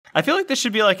I feel like this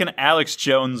should be like an Alex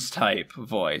Jones type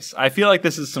voice. I feel like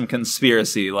this is some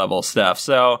conspiracy level stuff.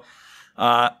 So,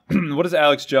 what does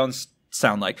Alex Jones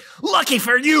sound like? Lucky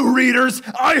for you, readers,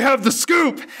 I have the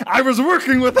scoop. I was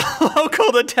working with a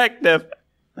local detective.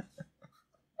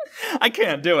 I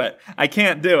can't do it. I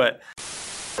can't do it.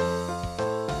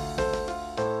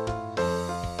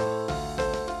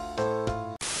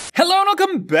 Hello and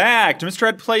welcome back to Mr.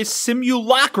 Ed Plays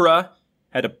Simulacra.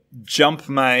 Had to jump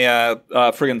my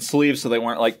friggin' sleeves so they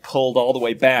weren't like pulled all the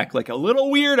way back like a little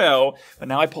weirdo. But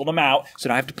now I pulled them out, so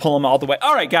now I have to pull them all the way.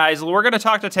 All right, guys, we're going to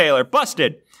talk to Taylor.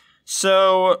 Busted.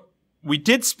 So we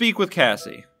did speak with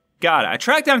Cassie. Got it. I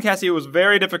tracked down Cassie. It was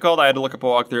very difficult. I had to look up a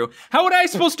walkthrough. How would I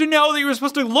supposed to know that you were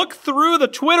supposed to look through the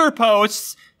Twitter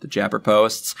posts, the Jabber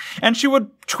posts, and she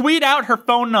would tweet out her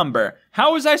phone number?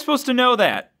 How was I supposed to know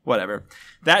that? Whatever.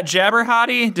 That Jabber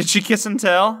hottie, did she kiss and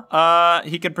tell?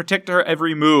 He can predict her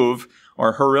every move,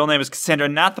 or her real name is Cassandra.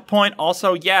 Not the point.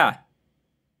 Also, yeah,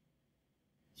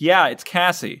 it's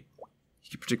Cassie. He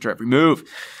can predict her every move.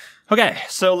 Okay,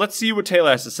 so let's see what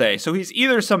Taylor has to say. So he's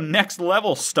either some next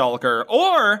level stalker,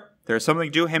 or there's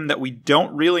something to him that we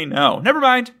don't really know. Never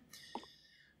mind.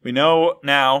 We know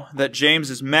now that James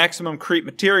is maximum creep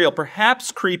material,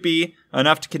 perhaps creepy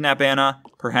enough to kidnap Anna,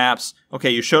 perhaps.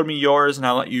 Okay, you showed me yours, and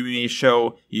I'll let me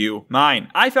show you mine.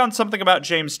 I found something about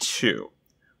James too.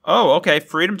 Oh, okay,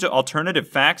 freedom to alternative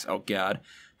facts, oh god.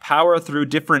 Power through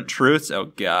different truths, oh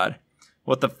god.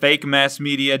 What the fake mass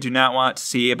media do not want to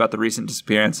see about the recent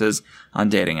disappearances on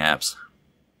dating apps.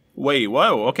 Wait,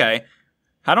 whoa, okay.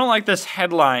 I don't like this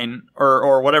headline,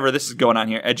 or whatever this is going on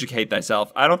here, educate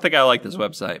thyself. I don't think I like this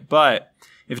website, but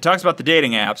if it talks about the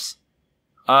dating apps,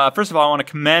 first of all, I want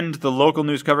to commend the local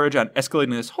news coverage on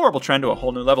escalating this horrible trend to a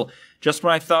whole new level. Just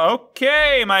when I thought,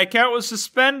 okay, my account was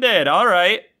suspended, all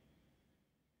right.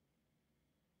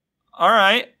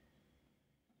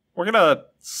 We're going to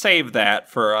save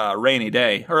that for a rainy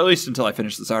day, or at least until I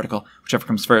finish this article, whichever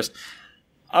comes first.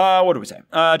 What do we say?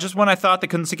 Just when I thought they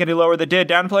couldn't sink any lower, they did,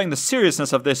 downplaying the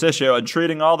seriousness of this issue and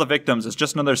treating all the victims as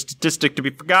just another statistic to be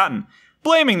forgotten.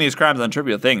 Blaming these crimes on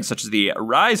trivial things, such as the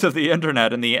rise of the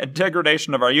internet and the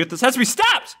degradation of our youth. This has to be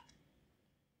stopped!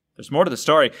 There's more to the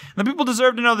story. The people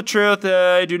deserve to know the truth.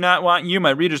 I do not want you,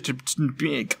 my readers, to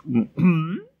be...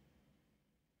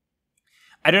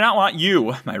 I do not want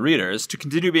you, my readers, to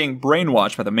continue being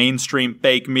brainwashed by the mainstream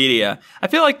fake media. I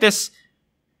feel like this...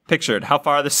 Pictured how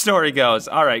far the story goes.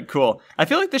 All right, cool. I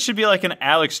feel like this should be like an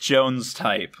Alex Jones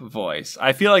type voice.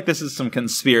 I feel like this is some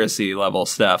conspiracy level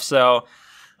stuff. So,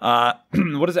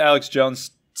 what does Alex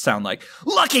Jones sound like?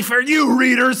 Lucky for you,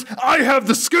 readers, I have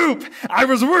the scoop. I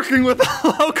was working with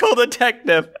a local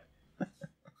detective.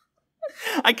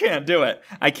 I can't do it.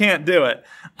 I can't do it.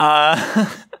 A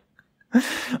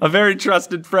very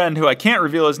trusted friend who I can't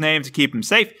reveal his name to keep him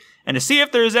safe, and to see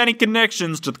if there's any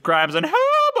connections to the crimes. And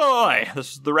oh boy,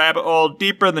 this is the rabbit hole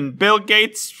deeper than Bill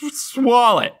Gates'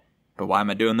 wallet. But why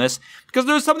am I doing this? Because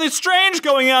there's something strange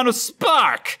going on with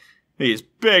Spark. These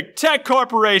big tech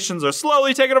corporations are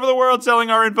slowly taking over the world, selling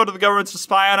our info to the governments to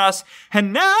spy on us.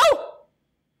 And now,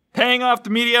 paying off the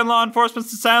media and law enforcement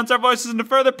to silence our voices and to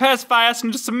further pacify us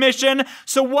into submission.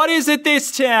 So what is it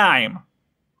this time?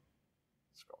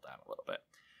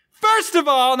 First of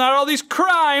all, not all these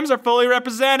crimes are fully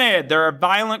represented. There are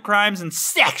violent crimes and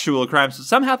sexual crimes, but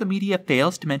somehow the media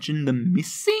fails to mention the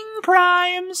missing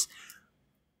crimes.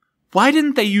 Why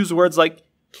didn't they use words like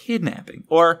kidnapping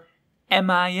or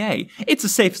MIA? It's a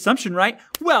safe assumption, right?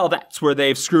 Well, that's where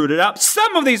they've screwed it up.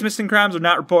 Some of these missing crimes are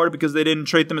not reported because they didn't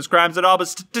treat them as crimes at all, but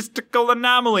statistical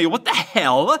anomaly. What the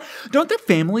hell? Don't their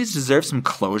families deserve some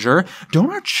closure?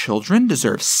 Don't our children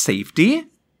deserve safety?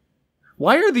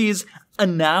 Why are these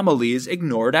anomalies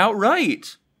ignored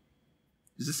outright?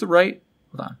 Is this the right?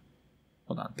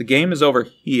 Hold on. The game is over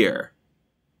here.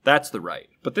 That's the right.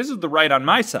 But this is the right on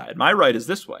my side. My right is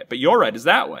this way, but your right is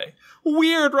that way.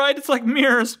 Weird, right? It's like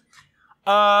mirrors.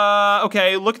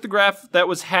 Okay, look at the graph that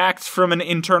was hacked from an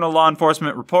internal law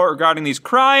enforcement report regarding these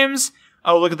crimes.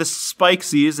 Oh, look at the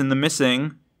spikesies and the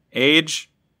missing.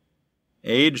 Age.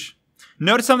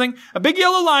 Notice something? A big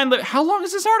yellow line. How long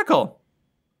is this article?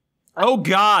 Oh,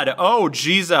 God. Oh,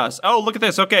 Jesus. Oh, look at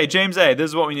this. Okay, James A. This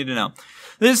is what we need to know.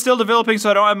 This is still developing, so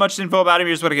I don't have much info about him.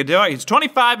 Here's what I can do. He's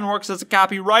 25 and works as a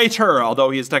copywriter.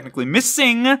 Although he is technically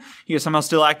missing, he is somehow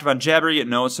still active on Jabber, yet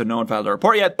no one filed a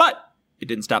report yet. But it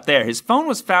didn't stop there. His phone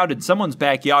was found in someone's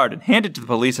backyard and handed to the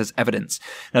police as evidence.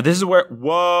 Now, this is where...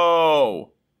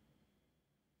 Whoa.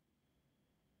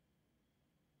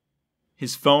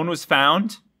 His phone was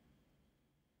found?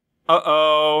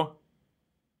 Uh-oh.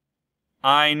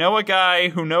 I know a guy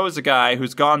who knows a guy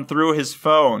who's gone through his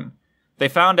phone. They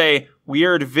found a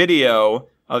weird video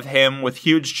of him with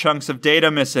huge chunks of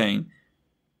data missing.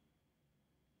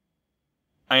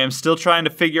 I am still trying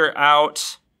to figure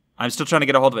out... I'm still trying to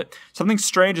get a hold of it. Something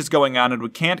strange is going on, and we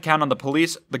can't count on the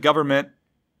police, the government,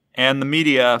 and the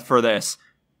media for this.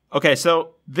 Okay,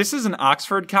 so this is an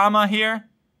Oxford comma here.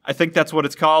 I think that's what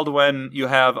it's called when you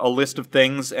have a list of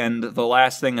things and the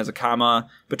last thing is a comma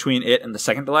between it and the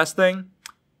second to last thing.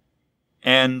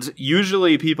 And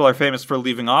usually people are famous for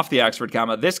leaving off the Oxford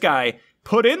comma. This guy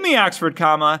put in the Oxford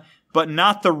comma, but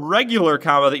not the regular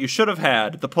comma that you should have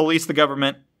had. The police, the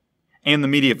government, and the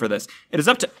media for this. It is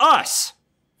up to us.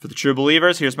 For the true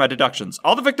believers, here's my deductions.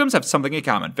 All the victims have something in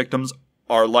common. Victims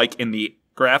are like in the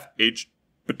graph, age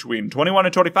between 21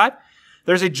 and 25.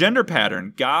 There's a gender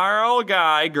pattern. Girl,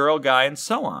 guy, and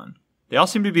so on. They all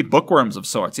seem to be bookworms of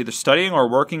sorts, either studying or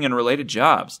working in related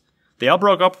jobs. They all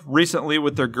broke up recently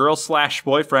with their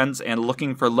girl/boyfriends and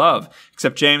looking for love.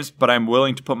 Except James, but I'm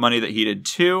willing to put money that he did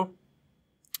too.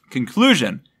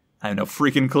 Conclusion. I have no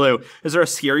freaking clue. Is there a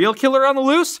serial killer on the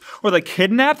loose? Or they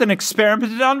kidnapped and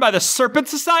experimented on by the Serpent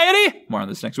Society? More on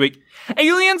this next week.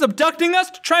 Aliens abducting us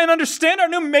to try and understand our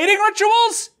new mating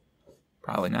rituals?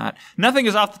 Probably not. Nothing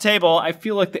is off the table. I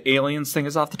feel like the aliens thing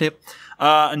is off the table.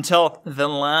 Until the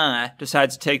law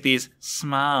decides to take these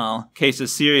small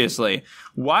cases seriously.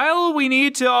 While we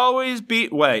need to always be...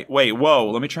 Wait,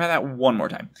 whoa. Let me try that one more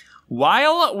time.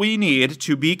 While we need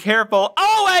to be careful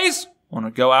always... Want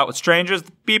to go out with strangers?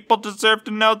 The people deserve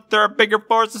to know that there are bigger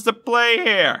forces at play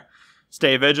here.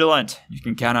 Stay vigilant. You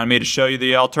can count on me to show you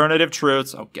the alternative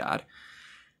truths. Oh, God.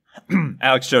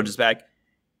 Alex Jones is back.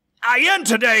 I end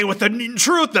today with the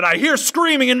truth that I hear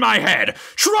screaming in my head.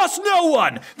 Trust no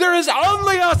one. There is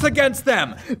only us against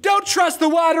them. Don't trust the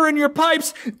water in your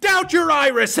pipes. Doubt your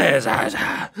irises. This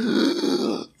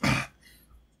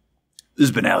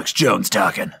has been Alex Jones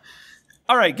talking.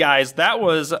 All right, guys, that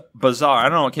was bizarre. I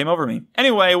don't know what came over me.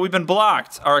 Anyway, we've been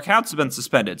blocked. Our accounts have been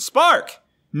suspended. Spark!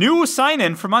 New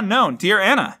sign-in from unknown. Dear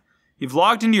Anna, you've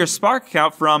logged into your Spark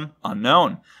account from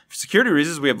unknown. For security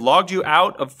reasons, we have logged you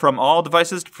out from all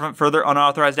devices to prevent further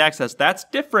unauthorized access. That's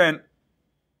different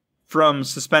from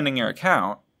suspending your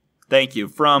account. Thank you.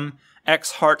 From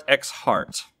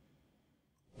Xheart.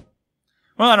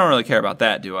 Well, I don't really care about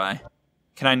that, do I?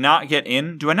 Can I not get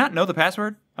in? Do I not know the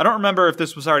password? I don't remember if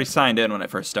this was already signed in when I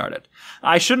first started.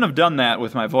 I shouldn't have done that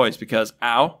with my voice because,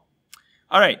 ow.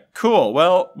 All right, cool.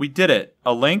 Well, we did it.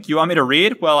 A link? You want me to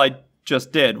read? Well, I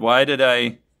just did. Why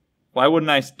wouldn't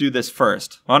I do this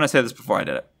first? Why don't I say this before I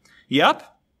did it? Yep.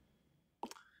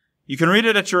 You can read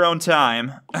it at your own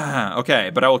time.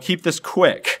 Okay, but I will keep this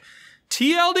quick.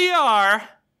 TLDR.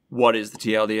 What is the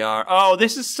TLDR? Oh,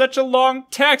 this is such a long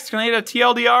text. Can I get a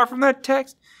TLDR from that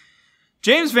text?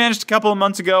 James vanished a couple of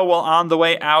months ago while on the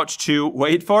way out to,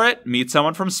 wait for it, meet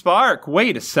someone from Spark.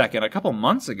 Wait a second, a couple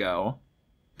months ago?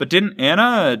 But didn't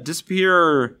Anna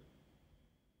disappear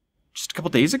just a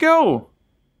couple days ago?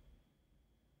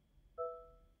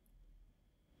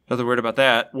 Nothing weird about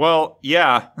that. Well,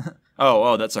 yeah.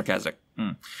 Oh, that's sarcastic.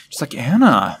 Just like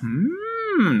Anna.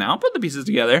 Now put the pieces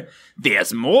together.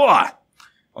 There's more.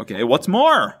 Okay, what's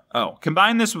more? Oh,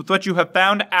 combine this with what you have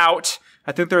found out.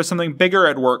 I think there is something bigger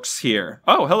at works here.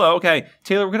 Oh, hello. Okay,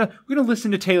 Taylor, we're gonna listen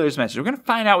to Taylor's message. We're gonna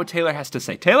find out what Taylor has to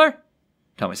say. Taylor,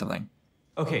 tell me something.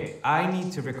 Okay, I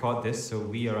need to record this so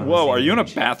we are on Whoa, the same are you in a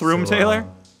page. bathroom, Taylor?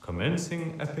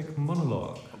 Commencing epic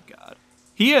monologue. Oh God,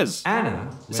 he is. Anna.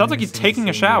 It sounds like he's taking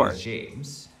a shower.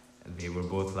 James. They were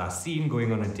both last seen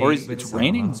going on a date Or with it's someone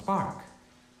raining. on Spark.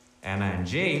 Anna and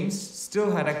James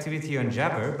still had activity on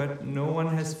Jabber, but no one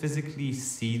has physically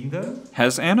seen them.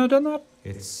 Has Anna done that?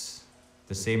 It's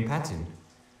the same pattern.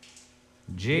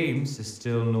 James is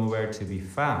still nowhere to be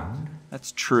found.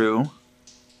 That's true.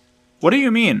 What do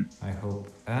you mean? I hope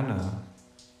Anna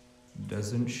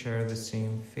doesn't share the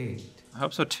same fate. I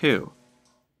hope so too.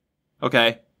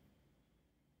 Okay.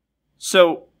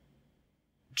 So,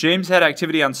 James had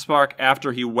activity on Spark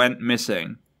after he went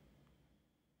missing.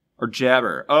 Or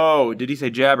Jabber. Oh, did he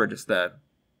say Jabber just then?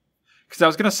 Because I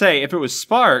was going to say, if it was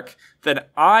Spark, then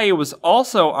I was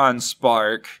also on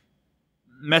Spark,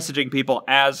 messaging people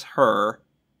as her.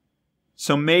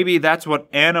 So maybe that's what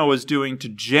Anna was doing to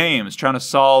James, trying to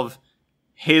solve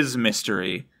his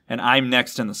mystery, and I'm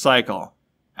next in the cycle.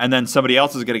 And then somebody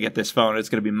else is going to get this phone, it's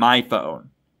going to be my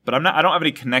phone. But I don't have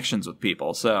any connections with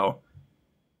people, so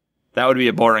that would be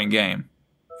a boring game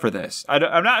for this.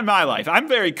 I'm not in my life. I'm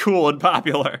very cool and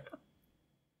popular.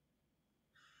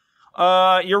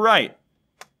 You're right.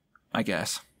 I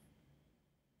guess.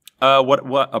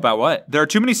 What about what? There are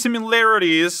too many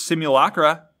similarities.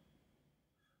 Simulacra.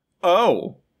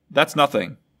 Oh, that's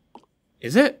nothing.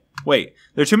 Is it? Wait,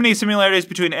 there are too many similarities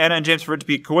between Anna and James for it to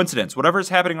be a coincidence. Whatever is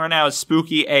happening right now is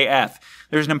spooky AF.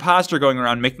 There's an imposter going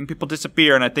around making people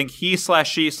disappear, and I think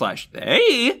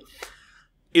he/she/they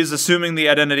is assuming the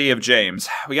identity of James.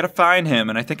 We gotta find him,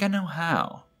 and I think I know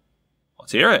how.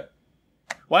 Let's hear it.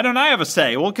 Why don't I have a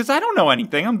say? Well, because I don't know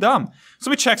anything. I'm dumb. So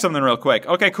let me check something real quick.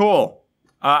 Okay, cool.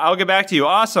 I'll get back to you.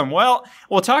 Awesome. Well,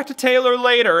 we'll talk to Taylor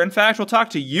later. In fact, we'll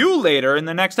talk to you later in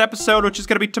the next episode, which is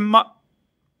going to be tomorrow.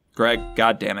 Greg,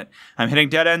 God damn it. I'm hitting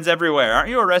dead ends everywhere. Aren't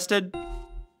you arrested?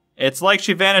 It's like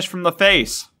she vanished from the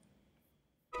face.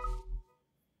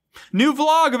 New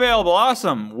vlog available.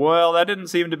 Awesome. Well, that didn't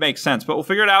seem to make sense, but we'll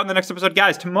figure it out in the next episode.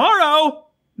 Guys, tomorrow,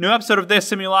 new episode of this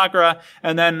Simulacra,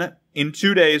 and then in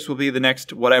 2 days will be the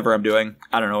next whatever I'm doing.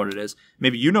 I don't know what it is.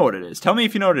 Maybe you know what it is. Tell me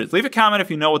if you know what it is. Leave a comment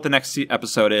if you know what the next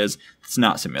episode is. It's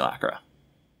not Simulacra.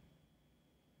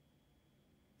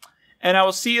 And I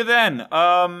will see you then.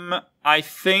 I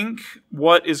think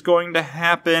what is going to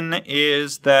happen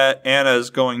is that Anna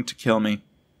is going to kill me.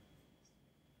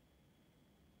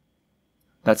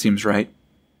 That seems right.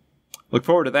 Look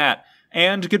forward to that.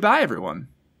 And goodbye, everyone.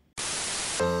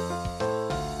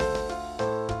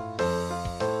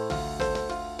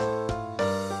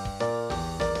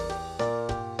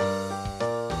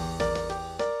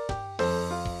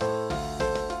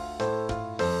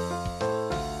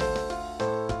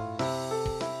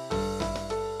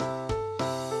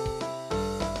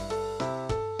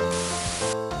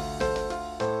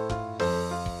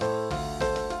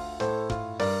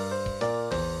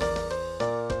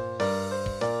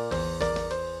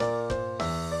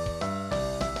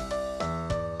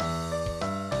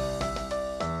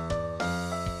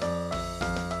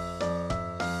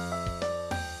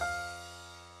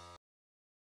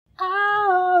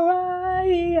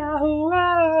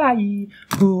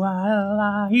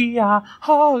 Hawaii,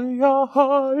 Hawaii,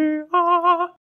 Hawaii, Hawaii.